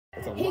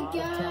Hey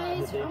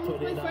guys, I'm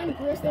with my friend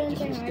Griffin.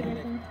 Say hi,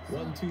 Griffin.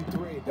 1, 2,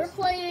 3. We're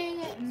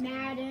playing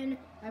Madden.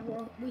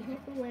 We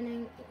hope we're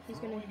winning. He's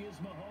gonna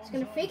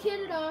fake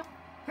hit it off.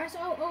 Press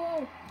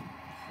O.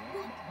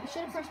 You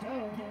should have pressed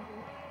O.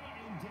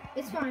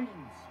 It's fine.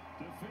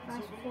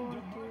 Fast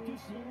forward.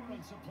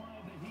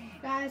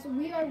 Guys,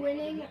 we are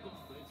winning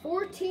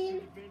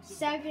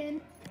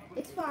 14-7.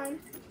 It's fine.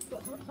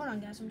 But hold on,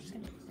 guys. I'm just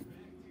gonna.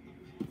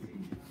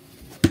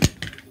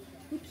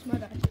 Oops, my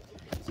bad.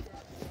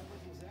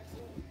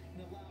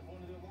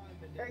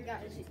 Alright,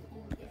 guys. If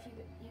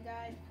you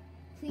guys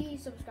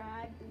please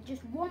subscribe.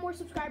 Just one more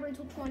subscriber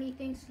until 20.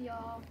 Thanks,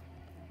 y'all.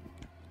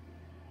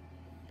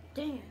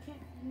 Dang, I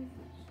can't move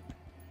this.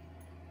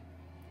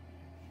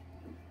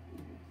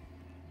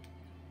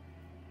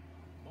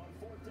 On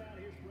fourth down,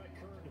 here's Brett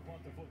Kern to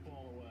punt the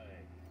football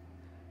away.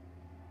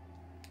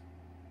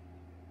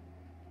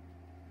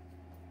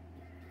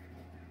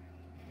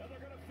 Now they're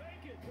going to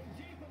fake it from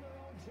deep in their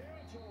own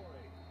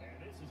territory. And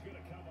this is going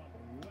to come up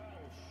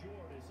well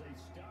short as they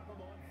stop them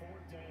on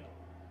fourth down.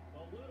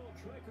 A little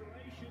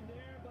trickeration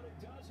there, but it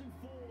doesn't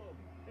fool them.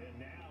 And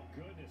now,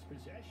 goodness,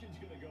 possession's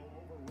going to go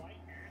over right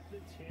at the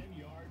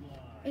 10-yard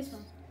line. It's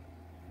fine.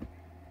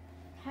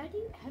 How do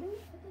we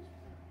put this?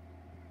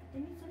 I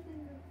need something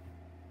to...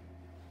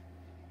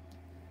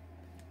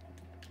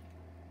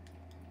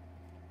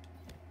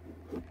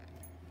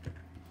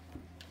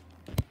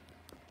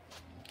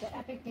 The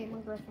epic game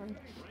of Griffin.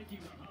 Breaking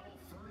the huddle,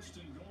 first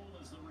and goal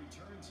as the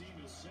return team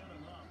is set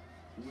him up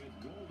with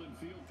golden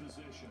field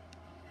position.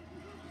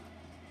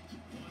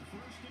 On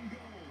first and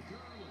goal,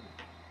 Gurley.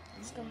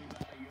 Let's go. Only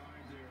about a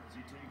yard there as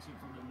he takes it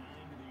from the 9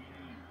 to the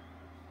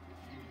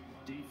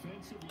 8.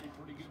 Defensively,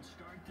 pretty good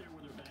start there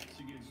with their backs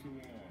against the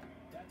wall.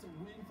 That's a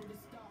win for the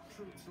stop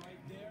troops right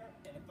there.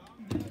 And if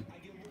I'm them, I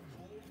get a little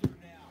bolder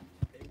now.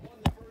 They won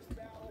the first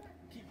battle.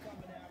 Keep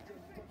coming after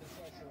them. Put the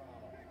pressure on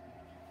them.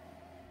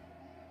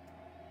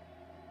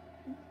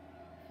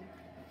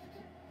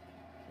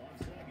 On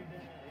second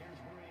down,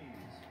 here's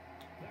Breeze.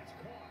 That's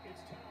caught.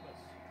 It's Thomas.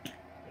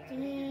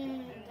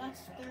 Dang,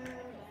 that's third.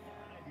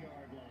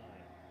 5-yard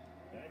line.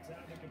 That's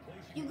out the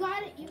completion. You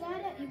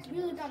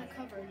really gotta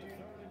cover, dude. You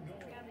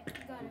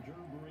gotta.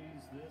 Drew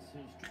Brees, this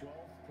his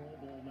 12th Pro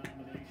Bowl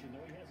nomination,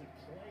 though he hasn't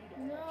played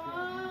all No.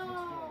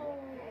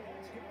 12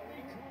 It's gonna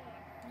be caught.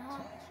 No.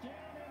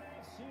 Touchdown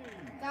NFC.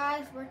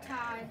 Guys, we're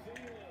tied.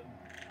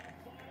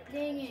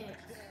 Dang it.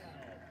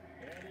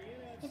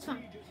 It's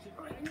fine.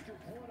 Extra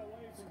point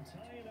away from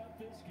tying up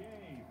this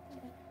game.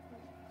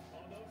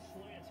 On those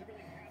slants,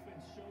 everything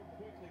happens so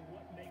quickly.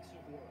 What makes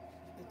it work?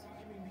 The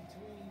timing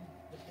between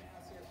the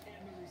passer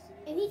and the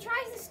receiver. And he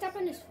tries to step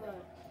on his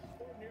foot.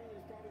 Ordinarily,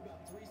 it's probably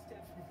about 3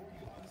 steps before you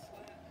go on the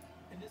slant.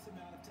 In this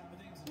amount of time, I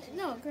think it's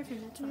No,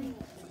 Griffin, that's fine.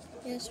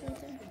 Yeah, it's right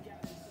there. a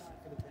gap inside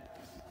for the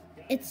pass.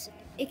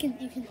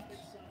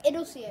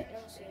 It'll see it.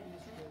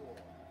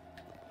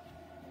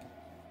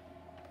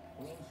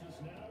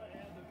 Closest now to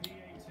add the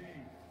PAT.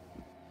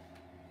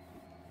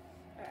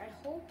 I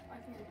hope I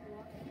can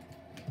block it.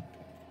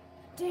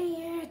 Dang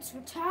it,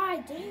 we're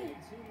tied, dang it.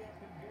 PAT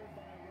up and good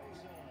by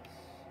Rosas.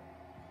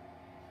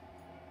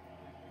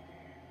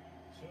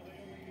 So they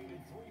only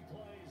needed 3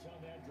 plays on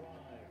that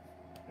drive.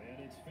 And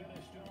it's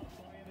finished off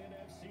by an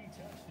NFC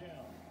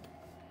touchdown.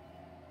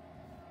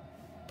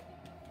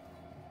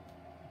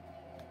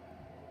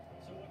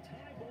 So a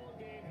tie ball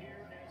game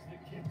here as the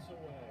kick's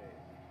away.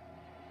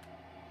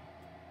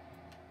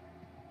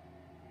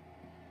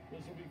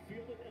 This will be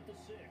fielded at the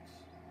 6.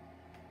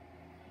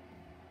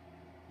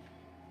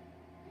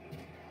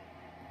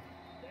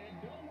 And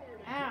nowhere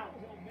to Ow.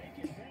 go. He'll make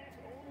it back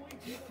only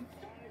to the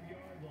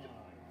 5-yard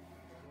line.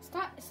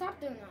 Stop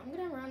doing that. I'm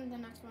gonna run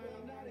the next one.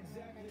 Well, not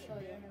exactly a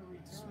banner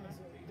return,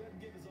 so he doesn't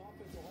give his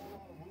offense a whole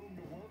lot of room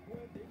to work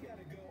with. They've got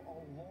to go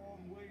a long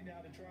way now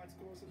to try and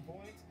score some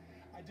points.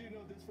 I do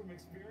know this from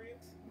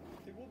experience.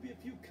 There will be a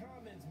few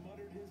comments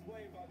muttered his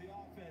way by the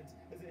offense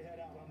as they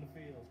head out on the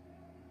field.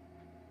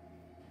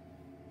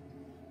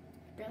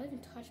 Barely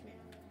even touch me.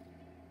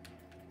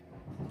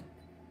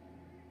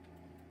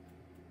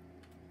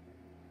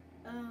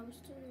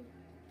 What's the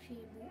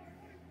people?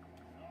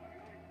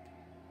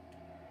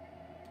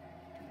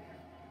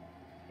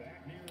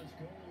 Back near his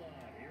goal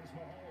line. Here's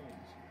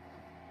Mahomes.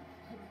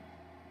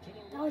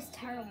 That was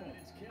terrible.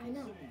 I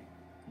know.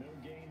 No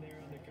gain there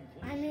on the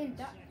completion. I mean,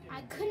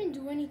 I couldn't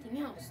do anything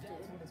else, That's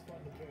dude. when it's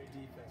fun to play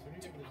defense. When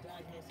you're able to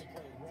diagnose a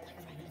play right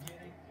from the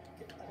beginning,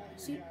 get all your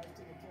See? guys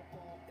to the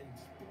football and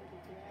spill the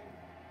play.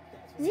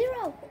 That's when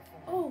Zero. it's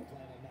fun to Oh,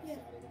 play on that yeah.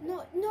 side of the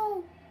ball.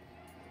 No.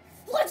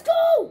 Let's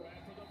go!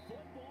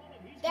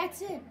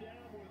 That's in.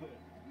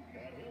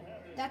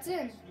 That's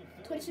in.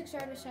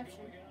 26-yard reception.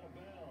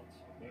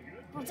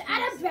 Oh, it's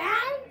out of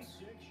bounds?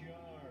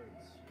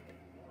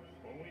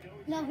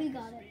 No, he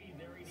got it.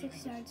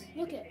 6 yards.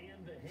 Look at it.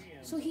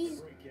 So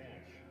he's...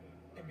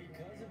 And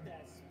because of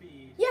that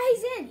speed, Yeah,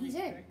 he's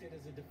in. respected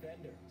as a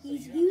defender. So He you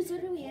was have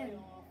to literally play in.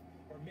 off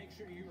or make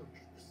sure you're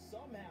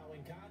somehow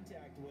in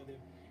contact with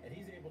him, and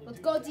he's able to Let's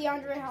do go, exactly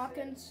what DeAndre you said.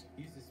 Hopkins.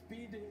 Use the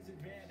speed to his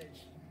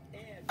advantage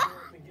and go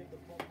up and get the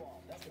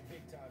football. That's a big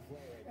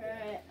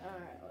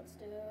Let's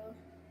do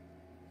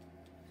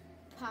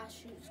pass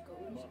shoots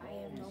goals. I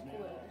have no clue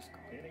what it's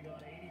called. Hitting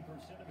on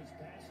 80% of his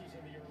passes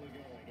in the early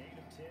going. 8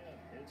 of 10.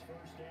 It's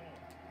first down.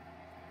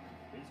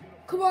 He's gonna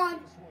Come on.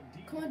 this one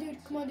deep Come on, dude.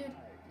 Come on, dude.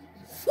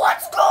 inside.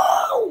 Let's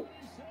go!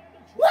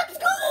 Let's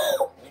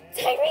go!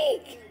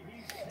 Tyreek!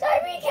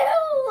 Tyreek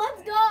Hill!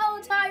 Let's go,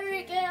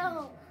 Tyreek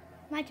Hill!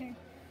 My turn.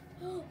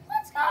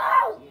 Let's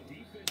go! The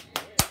defense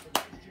there for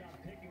nice job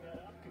picking that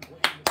up,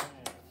 completing the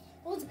pass.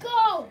 Let's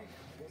go!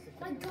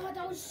 My God,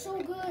 that was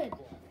so good.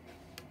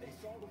 They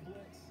saw the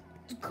blitz.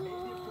 Let's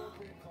go!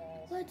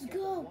 Let's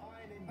go!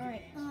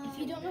 Alright, if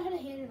you don't know how to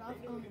hand it off,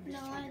 No,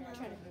 I know.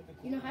 try to.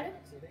 You know how to?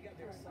 So they got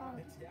their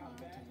assignments down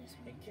pat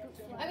and kept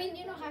them. I mean,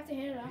 you don't have to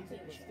hand it off. He's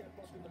able to step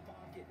up in the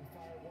pocket and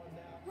fire one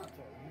now for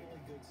a really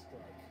good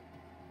strike.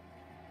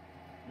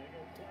 They go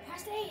play.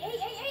 Pass to hey!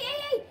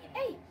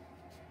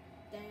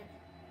 Damn.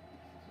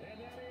 And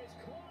that is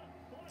caught.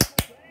 What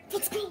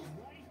Let's go!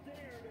 right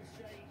there to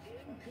say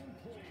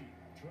incomplete.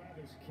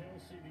 Travis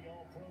Kelce, the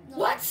all-pro.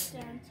 What?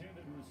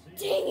 Intended receiver.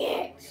 Dang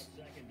it!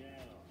 Second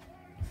down.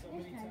 So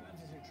many times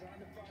as you're trying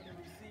to find a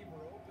receiver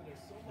open,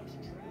 there's so much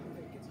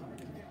traffic, it's hard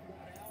to pick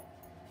one out.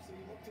 So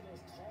you look to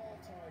those tall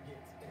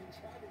targets and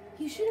try to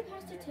You should have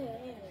passed it to the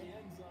him.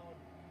 end zone,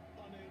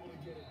 unable to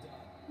get it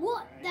done.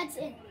 What? That's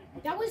it.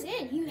 That was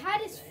in. He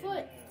had his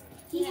foot.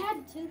 He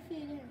had 2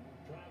 feet in.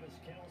 Travis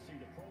Kelce,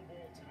 the Pro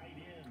Bowl tight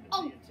end.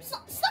 Oh, The intended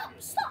stop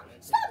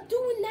receiver.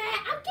 doing that.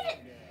 I'm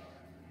getting.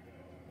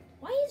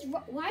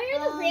 Why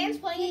are the Rams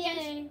playing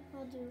against?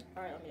 I'll do.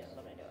 All right, let me do it.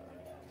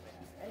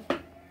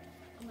 Ready?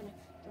 I'm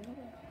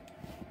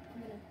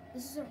gonna.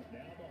 This is a. Now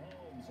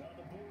Mahomes on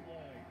the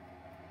bootleg.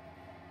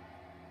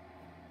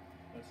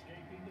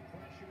 Escaping the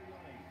pressure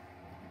right.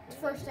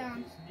 First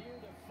down. It's near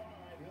the 5.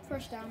 He'll be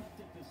First down. stopped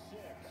at the 6.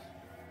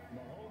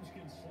 Mahomes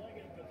can sling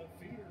it, but the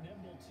feet are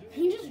nimble too.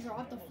 He just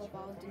dropped the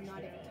football. Did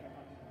not even care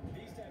about it.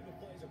 These type of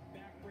plays are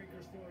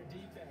backbreakers for a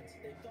defense.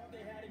 They thought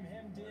they had him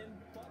hemmed in,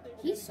 thought they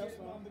were He's going to so get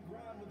him slow. on the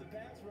ground with the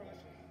pass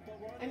rush,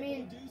 but were I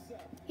mean, unable to do so.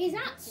 he's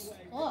not Gets away,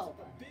 picks slow. up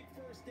a big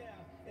first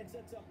down and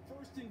sets up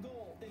first and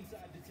goal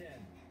inside the 10.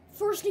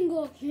 First and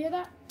goal. You hear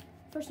that?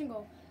 First and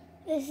goal.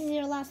 This is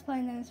your last play,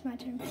 and then it's my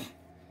turn.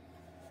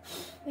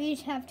 We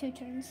each have 2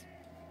 turns.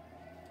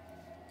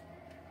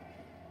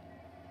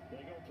 They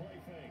go play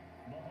fake.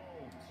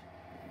 Mahomes.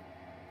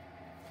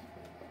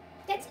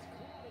 That's.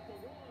 Caught at the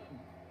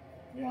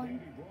 1. One. And he'll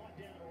be brought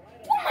down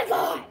right Oh my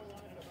God!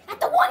 At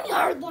the 1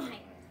 yard line.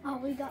 Oh,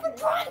 we got For it.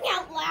 crying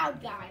out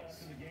loud, guys.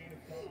 to the gain of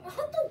 5.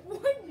 At the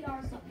 1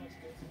 yard line.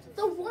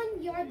 The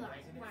 1 yard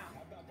line. Wow.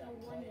 How about The that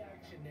 1 play yard.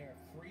 action there?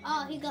 Free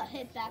Oh, he got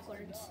hit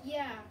backwards.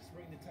 Yeah.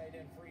 Bring the tight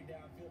end free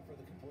downfield for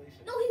the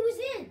completion. No, he was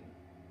in.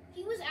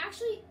 He was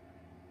actually.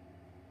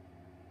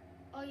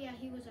 Oh yeah,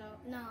 he was out.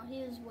 No,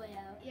 he was way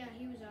out. Yeah,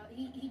 he was out.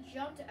 He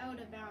jumped out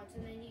of bounds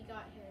and then he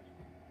got hit.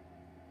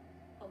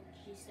 Oh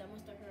jeez, that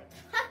must have hurt.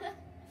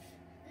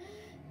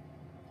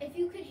 If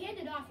you could hand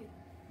it off, you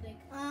like.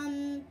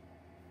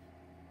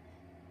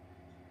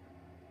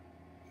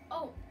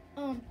 Oh,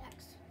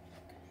 X.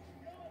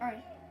 All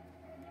right.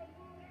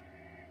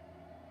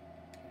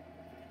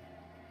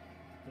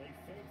 They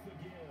fake the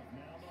give.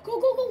 Now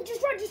Go!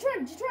 Just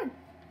run!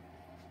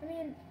 I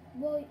mean,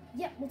 well,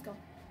 yeah, let's go.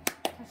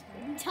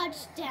 Touchdown.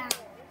 Touchdown.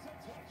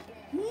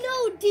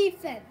 No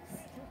defense.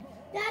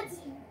 That's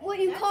what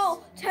you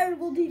call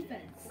terrible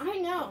defense. I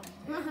know.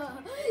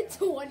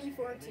 2014,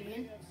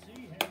 2015,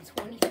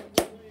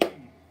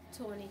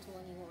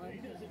 2021. he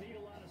doesn't need a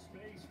lot of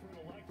space for an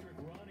electric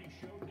run. He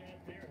showed that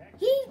there. Heck,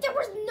 There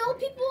was no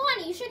people on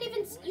it. You should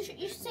even. You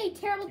should say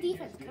terrible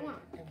defense. Come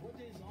on. And what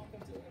his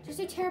offensive, Just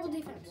say terrible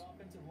defense.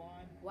 offensive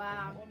line,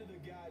 Wow. one of the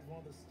guys, one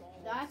of the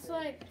stalwarts That's there,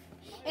 like.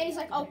 And he's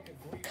like, oh,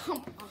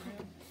 come on.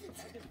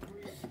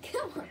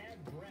 Come on. bad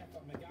breath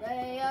on the guy.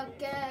 Hey,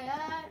 okay.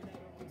 That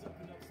opens up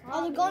enough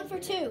Oh, they're going for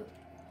 2.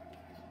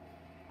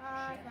 I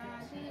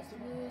got these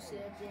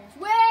exclusive dreams.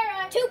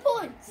 Where? 2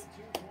 points.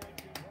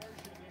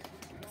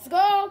 Let's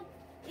go.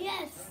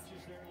 Yes.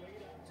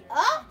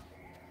 Oh.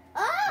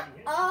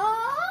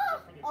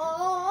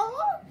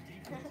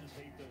 defenses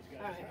hate those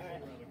guys. All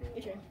right.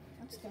 Your turn.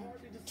 Let's go.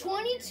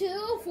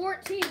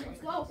 22-14.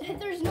 Let's go.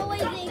 There's no way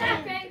they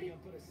That can. baby.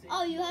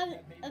 Oh, you have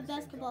a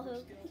basketball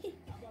hoop.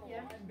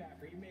 Yeah.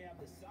 linebacker. He may have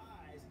the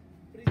size,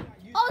 but he's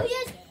not used Oh, to he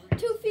has it.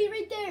 2 feet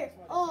right there.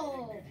 That's why the tight end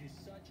Oh. gives you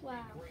such a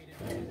Wow. great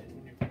advantage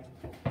when you're throwing the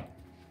football.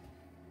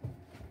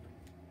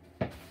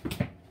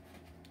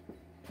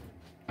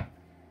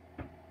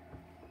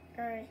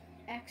 All right.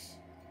 X.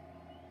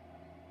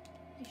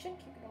 You shouldn't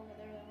kick it over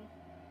there though.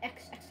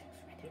 X. Right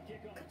The there.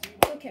 kickoff team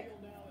Go on the kick.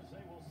 field now as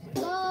they will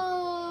set.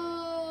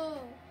 Oh.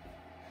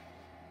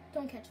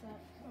 Don't catch that.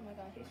 Oh my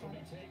God. This will be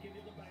taken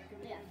to the back of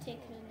the Yeah, end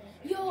take zone.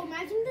 me Yo,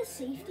 imagine the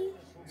safety.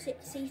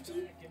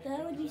 Safety.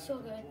 That would be so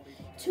good.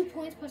 2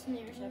 points plus an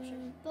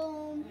interception.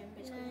 Boom.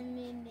 basically. Let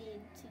me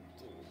need to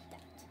do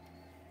that.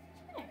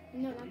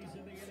 No, not He's in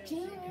the that. NFC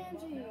Jalen Cup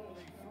Ramsey. now with a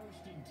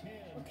first and 10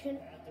 Okay. at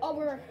the Oh,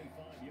 we're.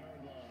 25-yard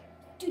line.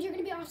 Dude, you're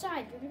gonna be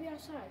outside. You're gonna be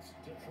outside.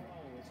 To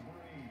throw, it's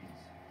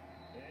Breeze.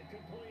 And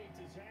complete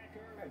to Zach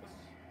Ertz.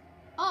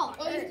 Oh,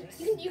 Oh, Ertz.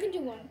 you can do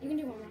one. You can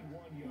do one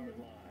more. 1-yard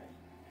line.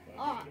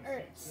 Oh,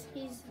 Ertz.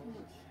 He's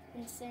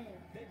insane.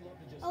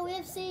 Oh, we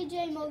have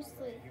CJ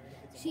Mosley.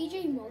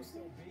 CJ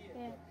Mosley.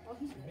 Yeah. Oh,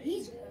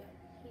 he's good.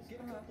 Get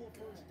a couple of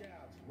first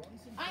downs. Run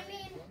some I plays,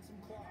 mean, run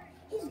some clock.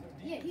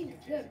 he's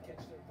good.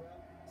 Catch their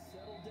breath,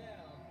 settle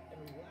down, and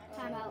relax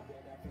Time a little out.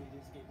 bit after they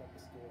just gave up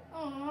a score.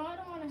 Oh, I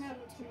don't want to have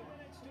 2 two.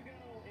 minutes to go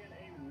in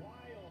a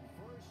wild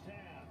first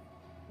half.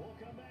 We'll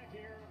come back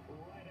here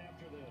right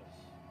after this.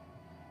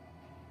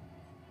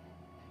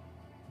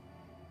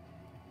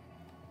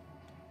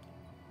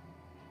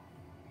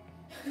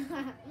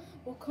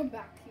 We'll come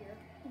back here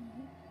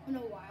in a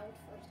wild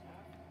first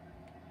half.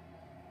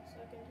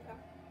 Second half.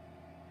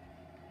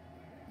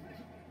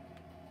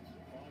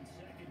 On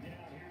second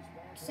down, here's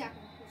Barkley.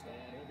 Second.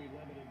 And he'll be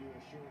limited to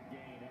a short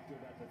gain after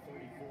about the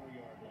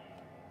 34-yard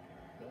line.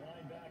 The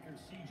linebacker,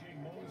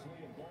 C.J.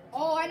 Mosley of Baltimore.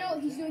 Oh, I know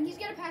what he's doing. He's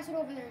gonna pass it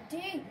over there.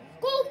 Dang!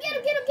 Go get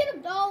him! Get him! Get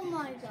him! Oh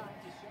my God.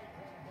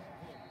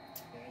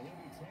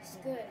 It's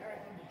good. All right.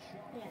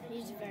 Yeah,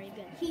 he's very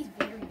good. He's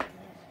very good.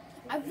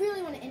 I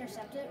really want to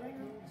intercept it right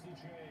now.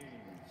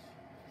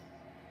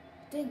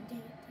 Dang! Dang it! Dang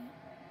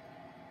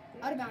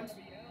it. Out of bounds.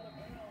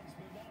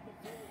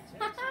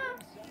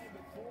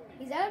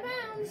 He's out of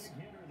bounds.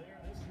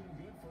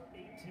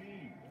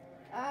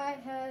 I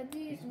had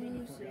these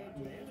new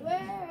surgeries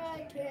where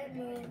I can't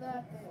move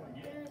up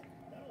and down.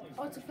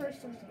 Oh, it's a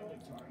first and goal.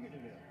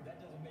 That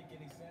doesn't make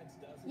any sense,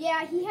 does it?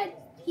 Yeah, he had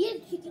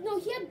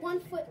 1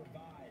 foot.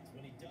 Provides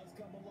when he does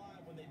come alive,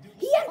 when they do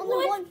He had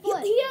Only one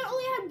foot. He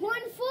only had 1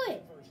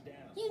 foot. first down.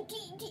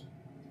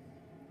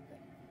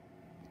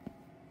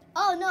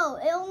 Oh no,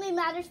 it only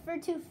matters for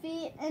 2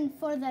 feet and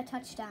for the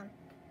touchdown,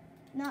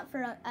 not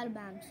for out of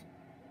bounds.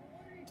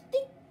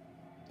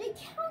 They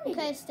counted.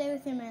 Okay, stay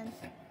with your man.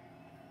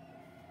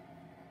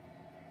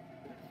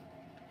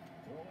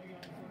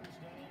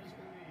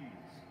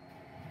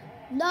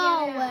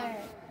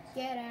 Nowhere.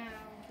 Get out.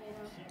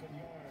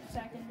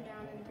 Second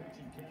down and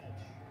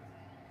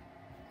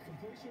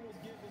Completion was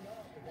given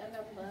up.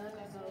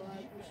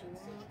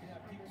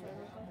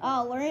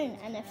 Oh, we're in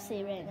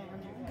NFC right now.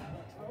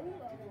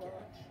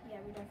 yeah,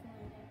 we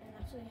definitely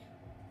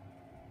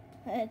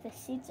actually. The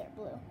seats are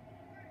blue.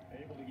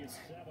 Able to get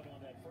 7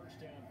 on that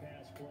first down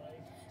pass play.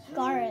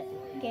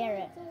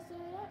 Garrett.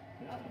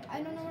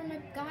 I don't know where my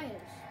guy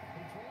is.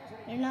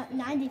 You're not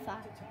 95.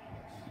 Now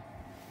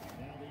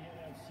the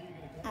NFC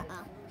going to come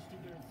Uh-uh. first in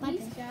their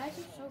These guys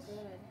are so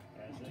good.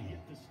 as they hit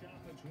the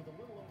stoppage with a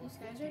little over These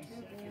guys 50 are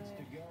too seconds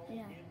to good. go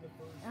Yeah. in the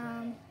first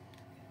half.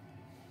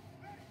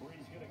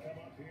 Bree's going to come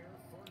up here,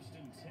 1st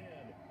and 10,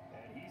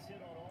 and he's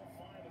hit on all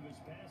 5 of his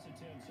pass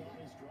attempts on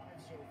this drive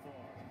so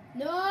far.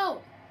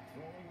 No!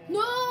 Throwing that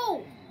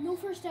No! No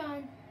first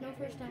down. No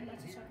first down.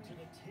 That's a here second. to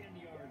the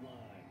 10-yard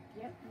line.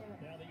 Yep.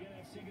 Now the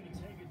NFC going to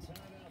take a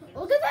timeout there.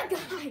 Look at that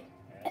guy.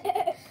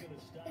 As it's going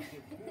to stop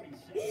with 40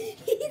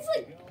 seconds He's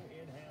like, to go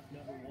in half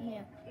number 1.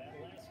 Yeah. That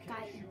last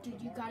guy, catch short dude,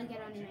 of you the gotta mark get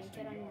on by your man. just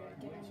Get a on your yard. man.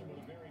 Get on Wilson your with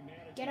a man. very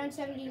managed Get on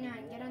second 79.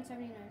 and Get on goal.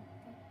 79.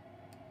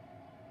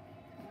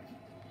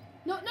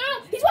 No, no, no!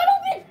 He's wide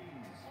open!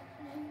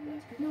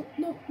 No,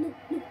 no, no,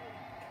 no.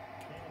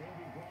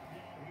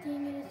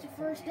 Dang it, it's the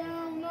first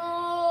down.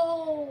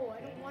 No!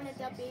 I don't want it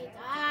to be.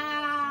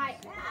 Ah!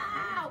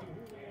 No!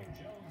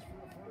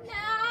 No!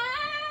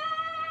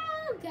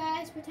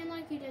 Guys, pretend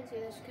like you didn't see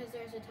this because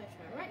there's a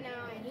touchdown right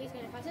now, and he's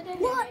going to pass it to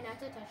him, and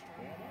that's a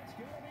touchdown.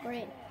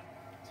 Great.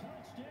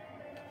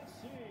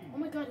 Oh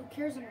my god, who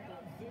cares about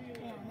that?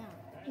 Yeah,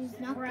 no. He's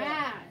not good.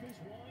 Brad!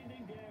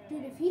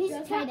 Dude, if he He's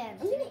does tight that, end.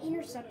 I'm going to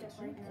intercept it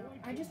right now.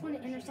 I just want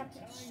to intercept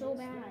it so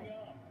bad.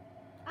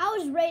 I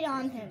was right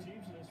on him.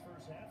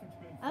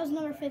 I was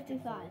number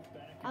 55.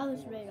 I was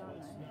right on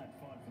him.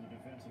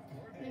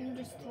 And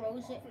he just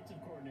throws it.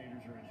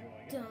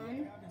 Done.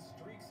 Having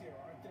streaks here,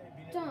 aren't they?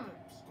 Being able to Done.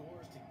 put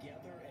scores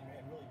together and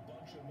really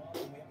bunch them up,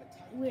 and we have a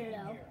tight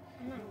Weirdo. game here.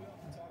 I'm not. We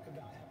often talk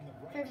about having the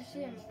right Favorite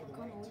shoes shoes, for the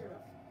call right me weirdo.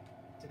 turf.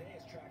 Today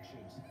is track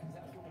shoes.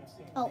 That's what we've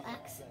seen. Oh, Big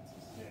X.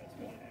 offenses. Yeah, it's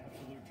been an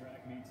absolute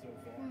track meet so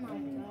far. Oh my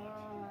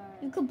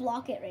god. You could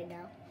block it right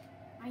now.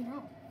 I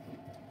know.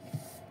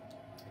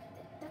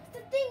 That's the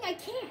thing, I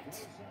can't.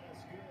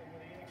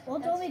 Well,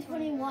 it's only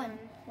 21.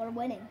 We're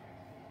winning.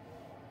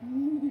 So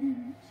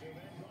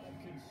that drive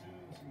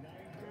consumes 9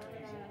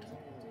 plays in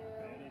total,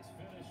 and it's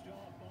finished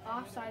off by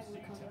an Offside NFC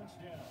recovery.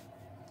 touchdown.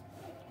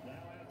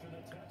 Now after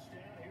the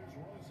touchdown, here's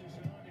Rosas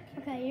on to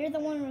kick. Okay, you're the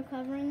one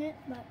recovering it,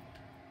 but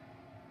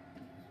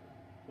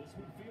This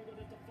one fielded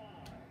at the 5.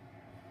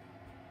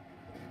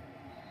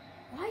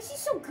 Why is he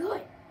so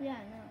good? yeah,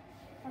 I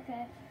know.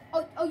 Okay.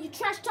 Oh, you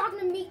trash talking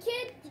to me,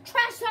 kid? You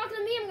trash talking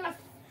to me? I'm gonna.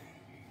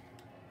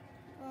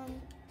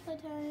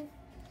 Playtime,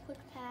 quick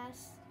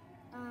pass.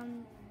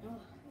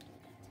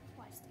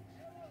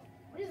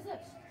 What is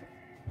this?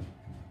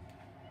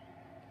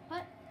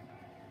 What?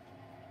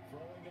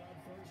 Throwing on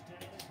first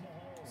down is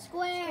Mahomes.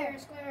 Square.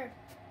 Square.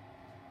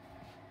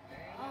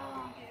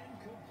 And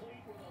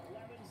incomplete with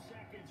 11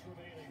 seconds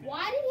remaining.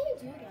 Why did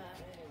he do that?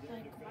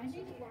 Like, why did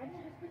he do that?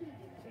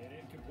 An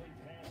incomplete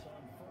pass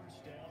on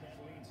first down. That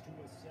leads to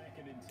a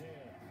 2nd and 10.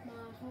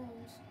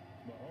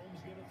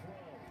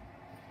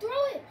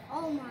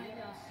 Oh my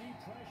god.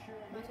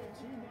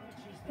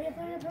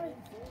 Hurry.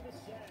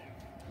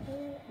 The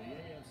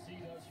AFC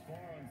thus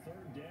far on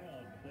third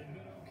down. They've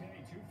been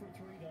okay, 2 for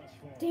 3 thus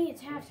far. Dang,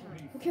 it's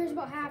halftime. Who cares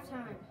about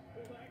halftime?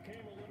 Well, that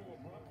came a little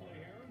abruptly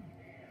here.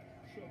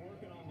 Still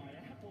working on my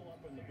apple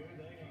up in the booth.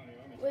 Hang on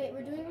here. Wait,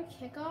 we're doing a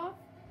kickoff?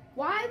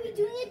 Why are we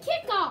doing a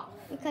kickoff?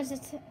 Because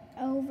it's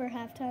over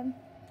halftime.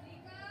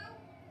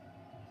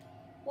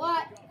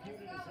 What?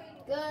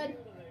 Good.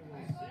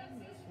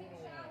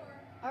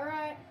 All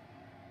right.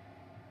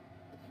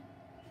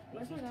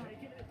 Where's my guy?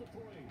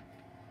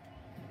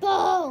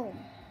 Boom!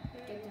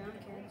 Get down,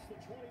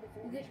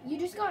 kid. You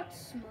just got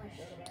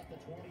smushed.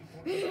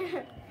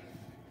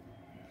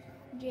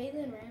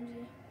 Jalen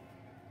Ramsey.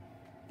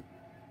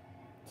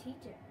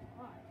 TJ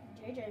Watt.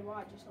 JJ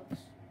Watt just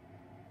looks.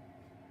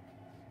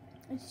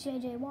 It's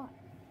JJ Watt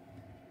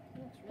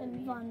and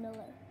Really Von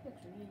Miller.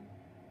 looks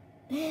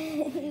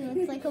mean. He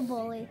looks like a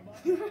bully.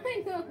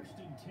 I know.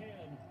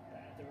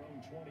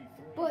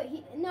 But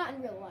he not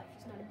in real life.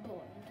 He's not a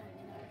bully. I'm telling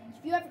you that.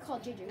 If you ever call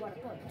JJ Watt a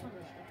bully, I'm telling you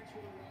that.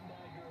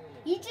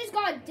 You just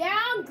got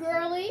down,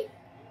 girly.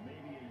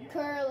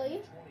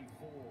 Curly.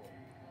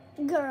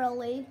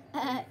 Girly.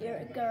 You're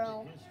a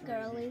girl.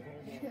 Girly.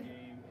 There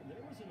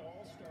was an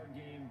all-star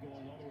game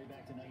going all the way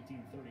back to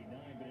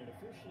 1939, but it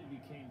officially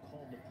became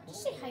called the Pro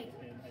Just say hi.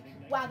 Bowl in, I think,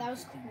 Wow, that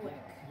was quick.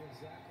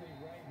 Exactly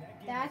right. And that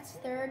game That's is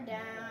third in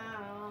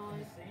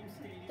down. the same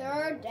stadium.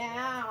 Third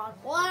down.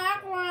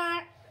 Quack,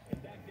 quack.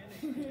 And back then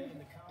it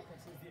in the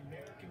conferences, the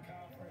American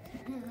Conference,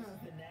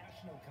 the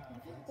National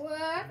Conference.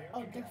 What?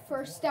 Oh, the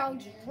first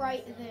down's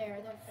right there.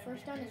 The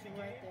first down is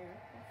right there.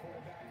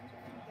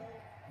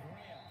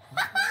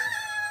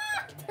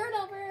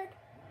 Turnover.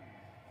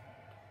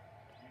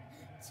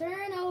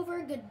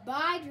 Turnover.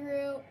 Goodbye,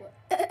 Drew.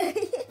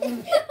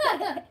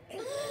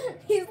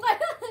 he's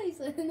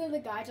like, and then the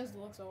guy just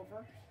looks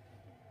over.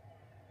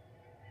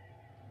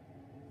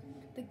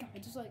 The guy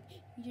just like,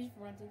 he just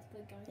runs into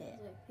the guy. Yeah.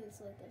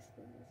 He's like this.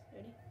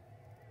 Ready?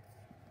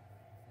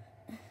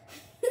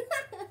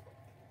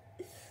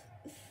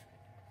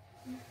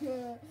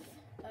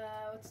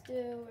 Let's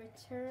do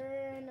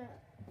return.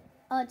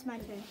 Oh, it's my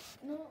turn.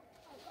 No,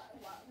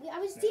 I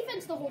was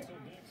defense the whole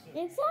time.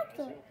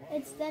 Exactly.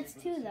 That's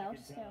 2 though.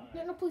 So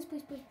No, please.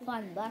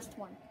 fun. Last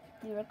one.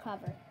 You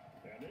recover.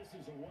 And this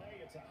is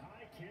away. It's a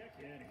high kick,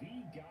 and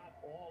he got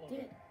all of Did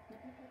it. it?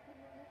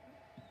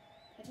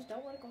 I just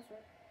don't want to go for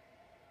it.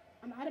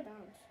 I'm out of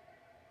bounds.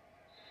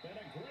 And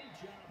a great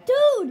job.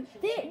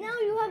 Dude, now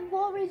you have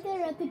ball right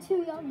there at the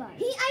 2-yard line.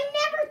 I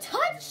never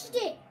touched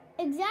it.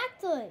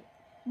 Exactly.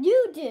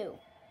 You do.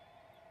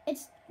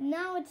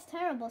 Now it's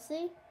terrible,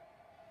 see?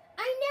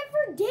 I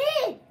never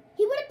did.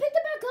 He would have picked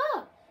it back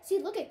up. See,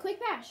 look at quick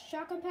pass,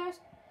 shotgun pass.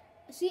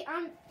 See,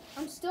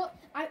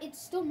 it's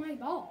still my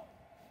ball.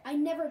 I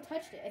never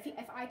touched it.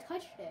 If I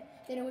touched it,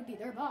 then it would be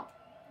their ball.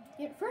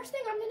 First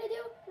thing I'm gonna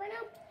do right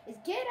now is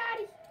get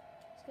out of.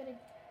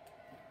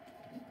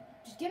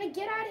 Just gonna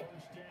get at it.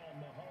 First down,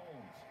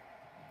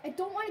 Mahomes. I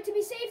don't want it to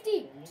be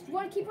safety. Just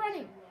want to keep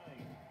running.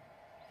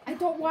 I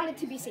don't want it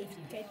to be safety.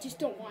 Okay, just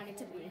don't want it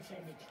to be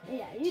safety.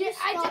 Yeah, you just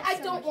I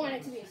don't want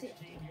it to be a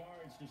safety 15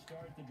 yards to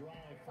start the drive.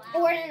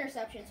 or an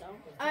interception. So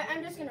I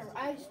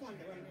just want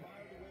to run it.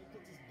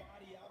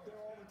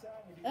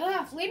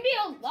 Ugh, leave me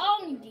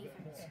alone, you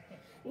defense.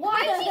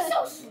 Why is he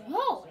so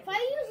slow? If I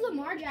use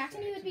Lamar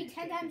Jackson, he would be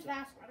 10 times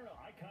faster. I don't know.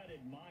 I kind of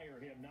admire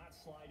him not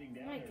sliding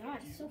down. Oh my there. God,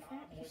 he's so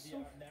fat. He's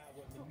so.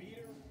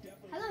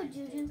 Hello,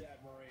 Juju.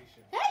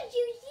 Hey,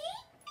 Juicy.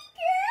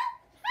 Girl.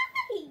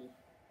 Hi.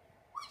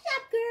 What's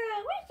up, girl?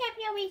 What's up,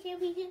 yo,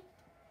 Weezy?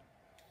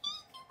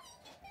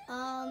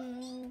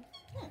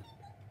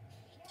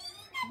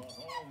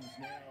 Mahomes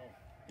now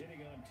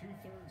hitting on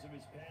 2/3 of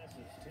his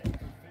passes, 10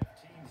 for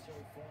 15 so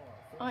far.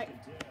 First All right.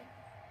 and 10.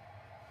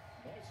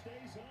 Ball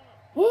stays up.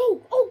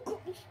 Whoa! Oh,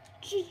 just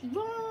He's gonna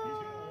run.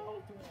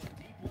 low throw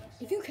deep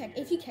left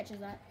If he catches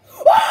that.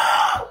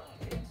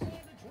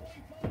 inside the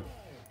 25.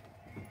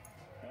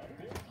 A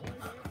big play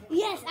there for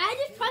Yes, I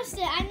just pressed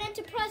it. I meant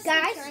to press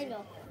Guys? the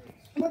triangle.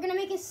 We're gonna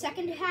make a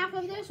second half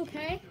of this,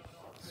 okay?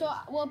 So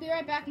we'll be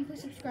right back and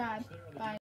please subscribe. Bye.